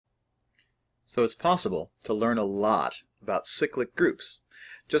So it's possible to learn a lot about cyclic groups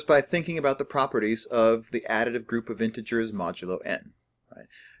just by thinking about the properties of the additive group of integers modulo n. Right?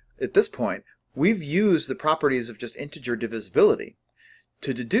 At this point, we've used the properties of just integer divisibility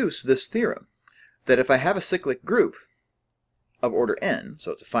to deduce this theorem, that if I have a cyclic group of order n,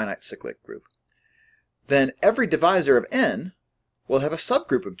 so it's a finite cyclic group, then every divisor of n will have a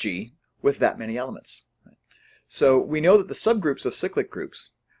subgroup of G with that many elements. Right? So we know that the subgroups of cyclic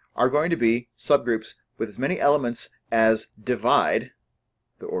groups are going to be subgroups with as many elements as divide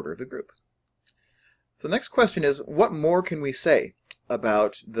the order of the group. So the next question is, what more can we say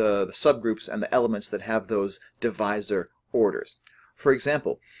about the subgroups and the elements that have those divisor orders? For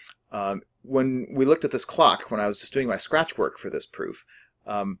example, when we looked at this clock, when I was just doing my scratch work for this proof,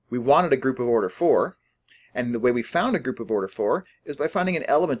 we wanted a group of order 4, and the way we found a group of order 4 is by finding an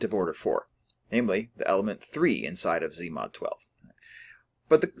element of order 4, namely the element 3 inside of Z mod 12.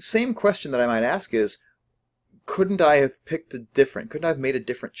 But the same question that I might ask is, couldn't I have made a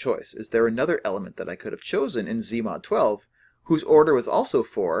different choice? Is there another element that I could have chosen in Z mod 12 whose order was also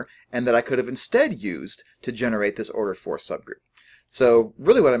 4 and that I could have instead used to generate this order 4 subgroup? So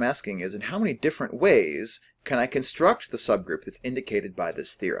really what I'm asking is, in how many different ways can I construct the subgroup that's indicated by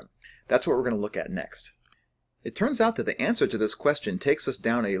this theorem? That's what we're going to look at next. It turns out that the answer to this question takes us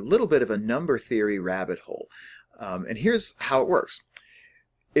down a little bit of a number theory rabbit hole. And here's how it works.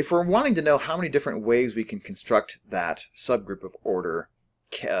 If we're wanting to know how many different ways we can construct that subgroup of order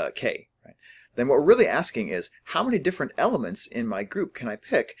k, right, then what we're really asking is, how many different elements in my group can I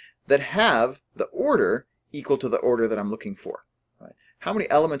pick that have the order equal to the order that I'm looking for? Right? How many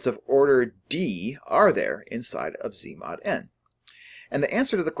elements of order D are there inside of Z mod n? And the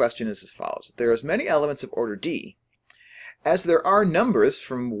answer to the question is as follows. There are as many elements of order D as there are numbers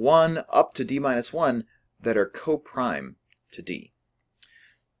from 1 up to D minus 1 that are coprime to D.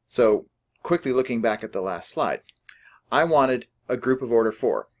 So, quickly looking back at the last slide, I wanted a group of order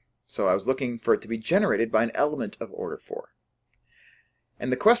 4. So I was looking for it to be generated by an element of order 4.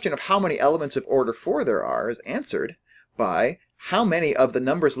 And the question of how many elements of order 4 there are is answered by how many of the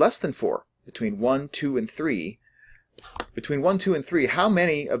numbers less than 4, between 1, 2, and 3, how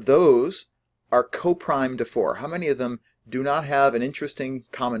many of those are coprime to 4? How many of them do not have an interesting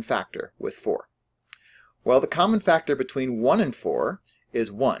common factor with 4? Well, the common factor between 1 and 4 is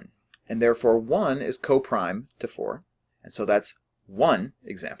 1, and therefore 1 is coprime to 4, and so that's one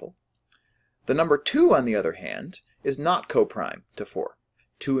example. The number 2, on the other hand, is not coprime to 4.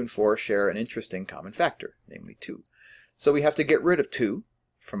 2 and 4 share an interesting common factor, namely 2. So we have to get rid of 2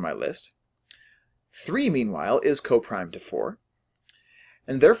 from my list. 3, meanwhile, is coprime to 4,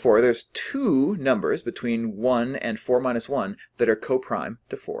 and therefore there's 2 numbers between 1 and 4 minus 1 that are coprime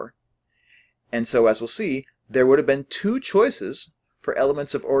to 4. And so, as we'll see, there would have been 2 choices for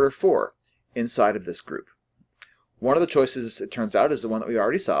elements of order 4 inside of this group. One of the choices, it turns out, is the one that we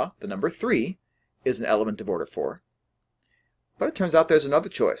already saw. The number 3 is an element of order 4. But it turns out there's another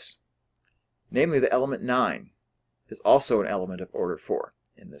choice. Namely, the element 9 is also an element of order 4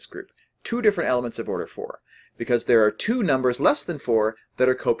 in this group. 2 different elements of order 4, because there are 2 numbers less than 4 that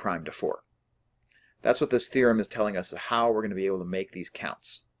are coprime to 4. That's what this theorem is telling us of how we're going to be able to make these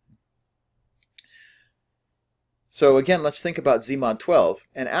counts. So again, let's think about Z mod 12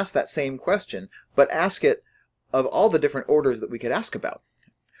 and ask that same question, but ask it of all the different orders that we could ask about.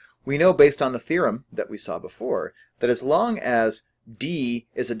 We know, based on the theorem that we saw before, that as long as D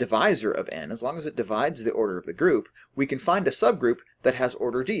is a divisor of n, as long as it divides the order of the group, we can find a subgroup that has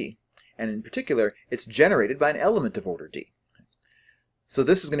order D. And in particular, it's generated by an element of order D. So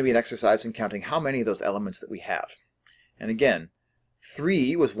this is going to be an exercise in counting how many of those elements that we have. And again,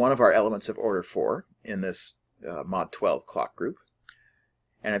 3 was one of our elements of order 4 in this mod 12 clock group.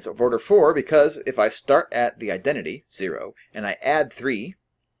 And it's of order 4 because if I start at the identity, 0, and I add 3,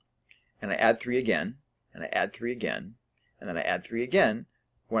 and I add 3 again, and I add 3 again, and then I add 3 again,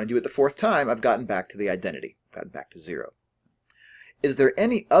 when I do it the 4th time, I've gotten back to the identity, gotten back to 0. Is there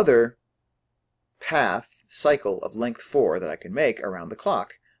any other path, cycle of length 4 that I can make around the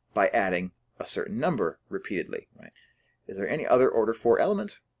clock by adding a certain number repeatedly? Right? Is there any other order 4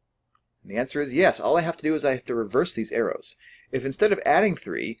 element? And the answer is yes. All I have to do is I have to reverse these arrows. If instead of adding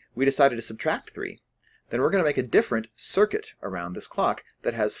 3, we decided to subtract 3, then we're going to make a different circuit around this clock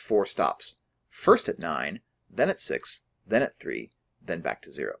that has 4 stops. First at 9, then at 6, then at 3, then back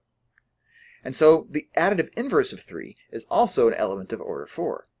to 0. And so the additive inverse of 3 is also an element of order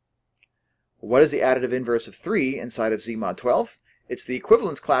 4. What is the additive inverse of 3 inside of Z mod 12? It's the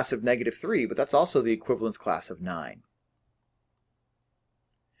equivalence class of -3, but that's also the equivalence class of 9.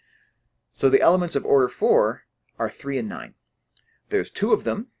 So the elements of order 4 are 3 and 9. There's 2 of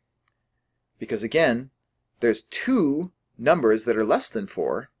them Because again, there's two numbers that are less than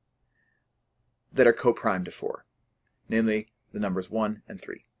 4 that are coprime to 4, namely the numbers 1 and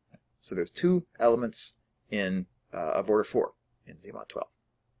 3. So there's two elements in of order 4 in Z mod 12.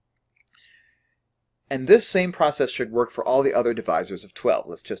 And this same process should work for all the other divisors of 12.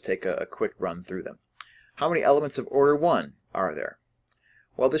 Let's just take a quick run through them. How many elements of order 1 are there?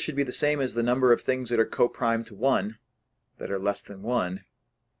 Well, this should be the same as the number of things that are coprime to 1 that are less than 1.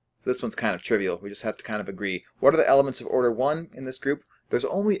 So this one's kind of trivial. We just have to kind of agree. What are the elements of order 1 in this group? There's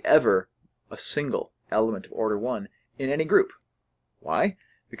only ever a single element of order 1 in any group. Why?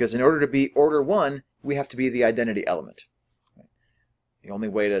 Because in order to be order 1, we have to be the identity element. The only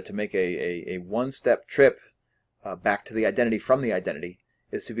way to make a one-step trip back to the identity from the identity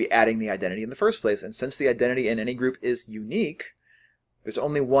is to be adding the identity in the first place. And since the identity in any group is unique, there's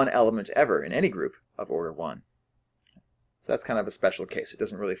only one element ever in any group of order 1. So that's kind of a special case. It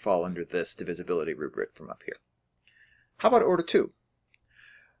doesn't really fall under this divisibility rubric from up here. How about order 2?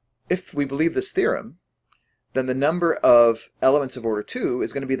 If we believe this theorem, then the number of elements of order 2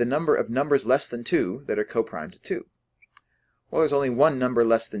 is going to be the number of numbers less than 2 that are coprime to 2. Well, there's only one number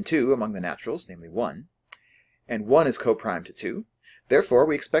less than 2 among the naturals, namely 1. And 1 is coprime to 2. Therefore,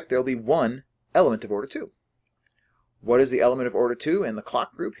 we expect there will be one element of order 2. What is the element of order 2 in the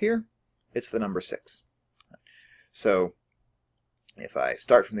clock group here? It's the number 6. So, if I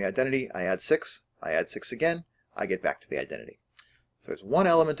start from the identity, I add 6 again, I get back to the identity. So there's one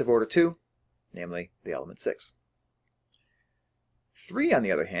element of order 2, namely the element 6. 3, on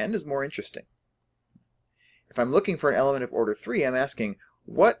the other hand, is more interesting. If I'm looking for an element of order 3, I'm asking,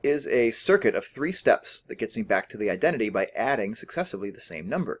 what is a circuit of 3 steps that gets me back to the identity by adding successively the same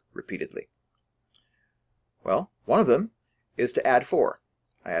number repeatedly? Well, one of them is to add 4.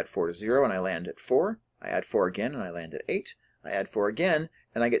 I add 4 to 0 and I land at 4. I add 4 again and I land at 8. I add 4 again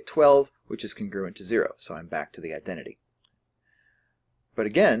and I get 12, which is congruent to 0, so I'm back to the identity. But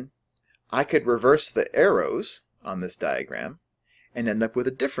again, I could reverse the arrows on this diagram and end up with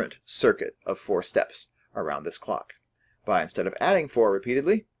a different circuit of 4 steps around this clock, by instead of adding 4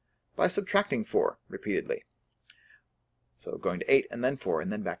 repeatedly, by subtracting 4 repeatedly. So going to 8 and then 4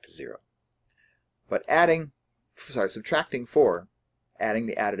 and then back to 0. But subtracting 4, adding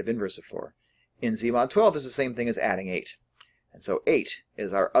the additive inverse of 4, in Z mod 12 is the same thing as adding 8. And so 8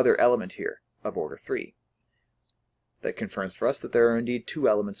 is our other element here of order 3. That confirms for us that there are indeed 2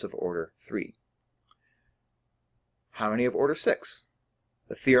 elements of order 3. How many of order 6?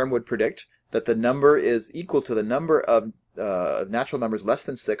 The theorem would predict that the number is equal to the number of natural numbers less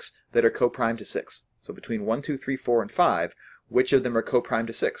than 6 that are coprime to 6. So between 1, 2, 3, 4, and 5, which of them are coprime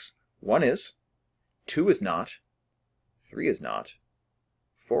to 6? 1 is, 2 is not, 3 is not,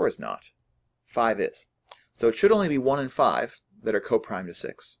 4 is not, 5 is. So it should only be 1 and 5 that are coprime to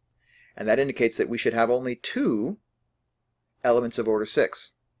 6. And that indicates that we should have only 2 elements of order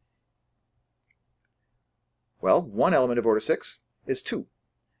 6. Well, one element of order 6 is 2.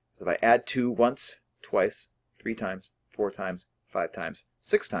 So if I add 2 once, twice, 3 times, 4 times, 5 times,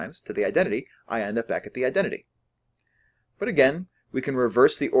 6 times to the identity, I end up back at the identity. But again, we can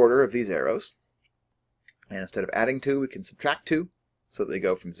reverse the order of these arrows. And instead of adding 2, we can subtract 2, so that they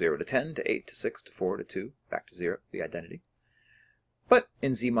go from 0 to 10, to 8, to 6, to 4, to 2, back to 0, the identity. But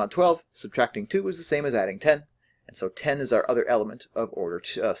in Z mod 12, subtracting 2 is the same as adding 10, and so 10 is our other element of order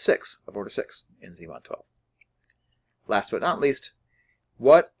 6 in Z mod 12. Last but not least,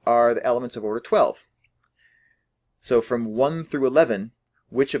 what are the elements of order 12? So from 1 through 11,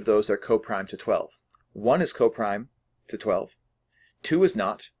 which of those are coprime to 12? 1 is coprime to 12, 2 is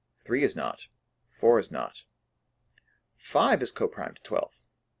not, 3 is not, 4 is not, 5 is coprime to 12,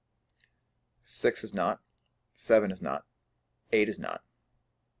 6 is not, 7 is not, 8 is not.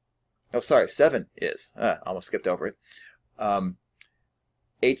 Oh, sorry, 7 is. Almost skipped over it.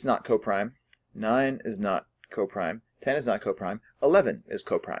 8's not coprime, 9 is not coprime, 10 is not coprime, 11 is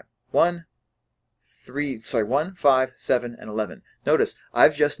coprime. 1, 5, 7, and 11. Notice,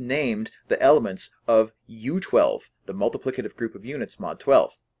 I've just named the elements of U12, the multiplicative group of units mod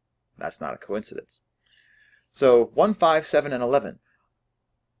 12. That's not a coincidence. So 1, 5, 7, and 11,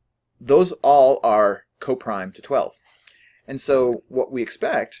 those all are coprime to 12. And so what we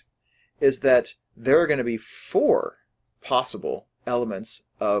expect is that there are going to be 4 possible elements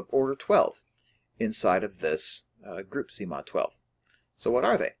of order 12 inside of this group Z mod 12. So what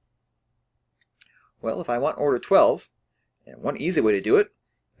are they? Well, if I want order 12, and one easy way to do it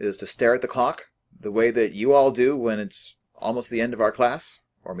is to stare at the clock the way that you all do when it's almost the end of our class,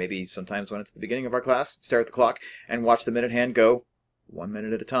 or maybe sometimes when it's the beginning of our class, stare at the clock and watch the minute hand go 1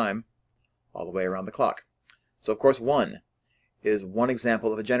 minute at a time all the way around the clock. So of course 1 is one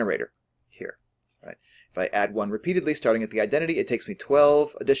example of a generator here. right? If I add 1 repeatedly, starting at the identity, it takes me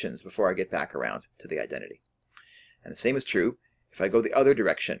 12 additions before I get back around to the identity. And the same is true if I go the other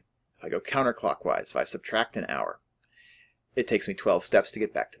direction. If I go counterclockwise, if I subtract an hour, it takes me 12 steps to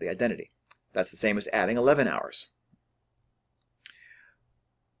get back to the identity. That's the same as adding 11 hours.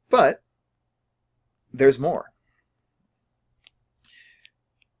 But there's more.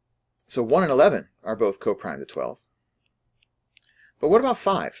 So 1 and 11 are both coprime to 12. But what about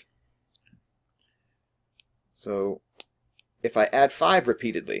 5? So if I add 5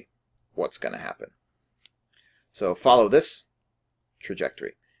 repeatedly, what's going to happen? So follow this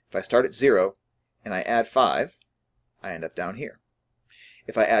trajectory. If I start at 0 and I add 5, I end up down here.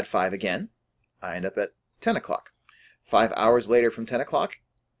 If I add 5 again, I end up at 10 o'clock. 5 hours later from 10 o'clock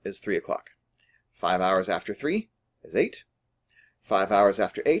is 3 o'clock. 5 hours after 3 is 8. 5 hours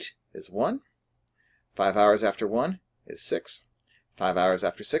after 8 is 1. 5 hours after 1 is 6. 5 hours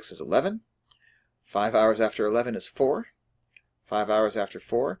after 6 is 11. 5 hours after 11 is 4. 5 hours after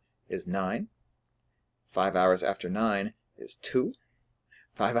 4 is 9. 5 hours after 9 is 2.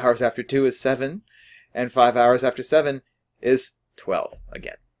 5 hours after 2 is 7. And 5 hours after 7 is 12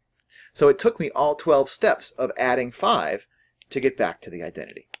 again. So it took me all 12 steps of adding 5 to get back to the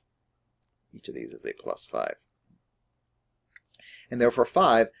identity. Each of these is a plus 5. And therefore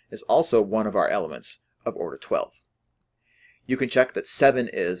 5 is also one of our elements of order 12. You can check that 7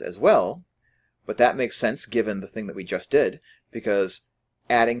 is as well, but that makes sense given the thing that we just did, because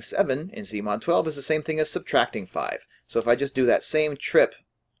adding 7 in Z mod 12 is the same thing as subtracting 5. So if I just do that same trip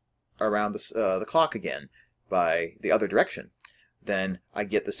around the clock again by the other direction, then I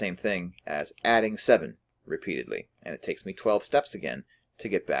get the same thing as adding 7 repeatedly, and it takes me 12 steps again to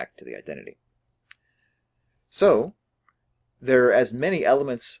get back to the identity. So there are as many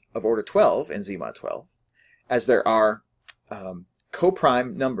elements of order 12 in Z mod 12 as there are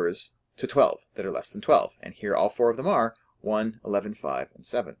coprime numbers to 12 that are less than 12, and here all 4 of them are 1, 11, 5, and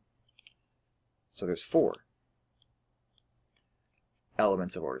 7. So there's 4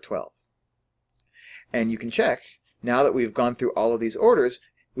 elements of order 12. And you can check, now that we've gone through all of these orders,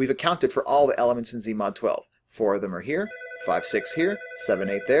 we've accounted for all the elements in Z mod 12. 4 of them are here, 5, 6 here, 7,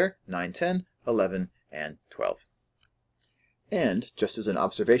 8 there, 9, 10, 11, and 12. And just as an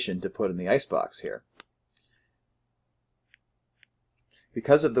observation to put in the icebox here,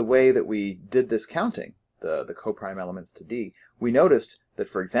 because of the way that we did this counting, the coprime elements to D, we noticed that,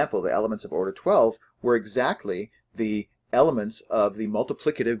 for example, the elements of order 12 were exactly the elements of the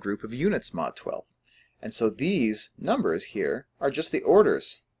multiplicative group of units mod 12. And so these numbers here are just the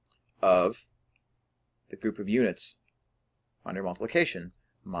orders of the group of units under multiplication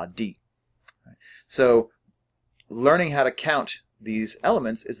mod D. So learning how to count these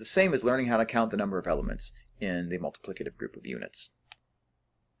elements is the same as learning how to count the number of elements in the multiplicative group of units.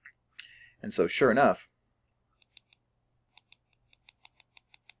 And so sure enough,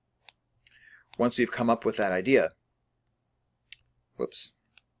 once we've come up with that idea, whoops,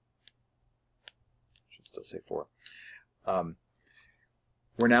 should still say 4,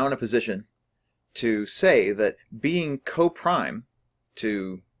 we're now in a position to say that being coprime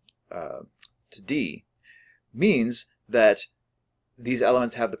to D means that these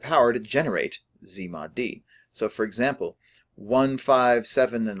elements have the power to generate Z mod D. So for example, 1, 5,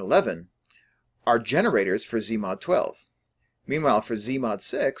 7, and 11 are generators for Z mod 12. Meanwhile, for Z mod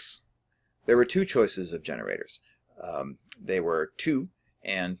 6, there were 2 choices of generators. They were 2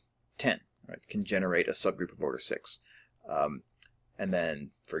 and 10, right? Can generate a subgroup of order 6. And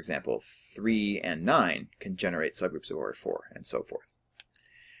then, for example, 3 and 9 can generate subgroups of order 4, and so forth.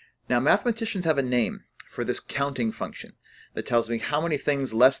 Now, mathematicians have a name for this counting function that tells me how many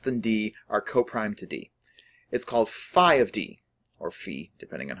things less than D are coprime to D. It's called phi of D, or phi,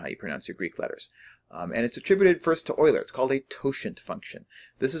 depending on how you pronounce your Greek letters. And it's attributed first to Euler. It's called a totient function.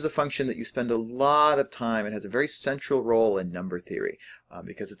 This is a function that you spend a lot of time, and has a very central role in number theory,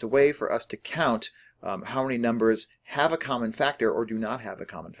 because it's a way for us to count how many numbers have a common factor or do not have a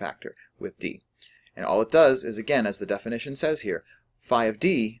common factor with D. And all it does is, again, as the definition says here, phi of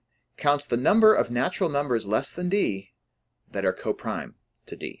D counts the number of natural numbers less than D that are coprime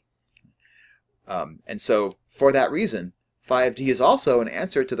to D. And so, for that reason, phi of D is also an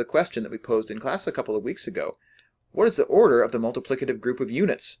answer to the question that we posed in class a couple of weeks ago. What is the order of the multiplicative group of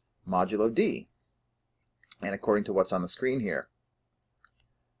units, modulo D? And according to what's on the screen here,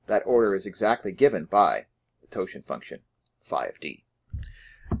 that order is exactly given by the totient function, phi of D.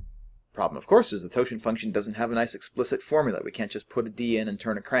 Problem, of course, is the totient function doesn't have a nice explicit formula. We can't just put a D in and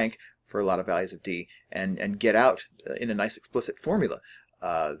turn a crank for a lot of values of D and get out in a nice explicit formula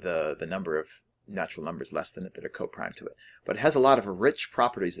the number of natural numbers less than it that are coprime to it. But it has a lot of rich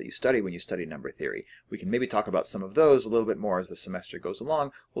properties that you study when you study number theory. We can maybe talk about some of those a little bit more as the semester goes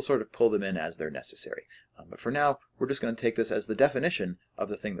along. We'll sort of pull them in as they're necessary. But for now, we're just going to take this as the definition of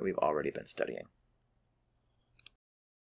the thing that we've already been studying.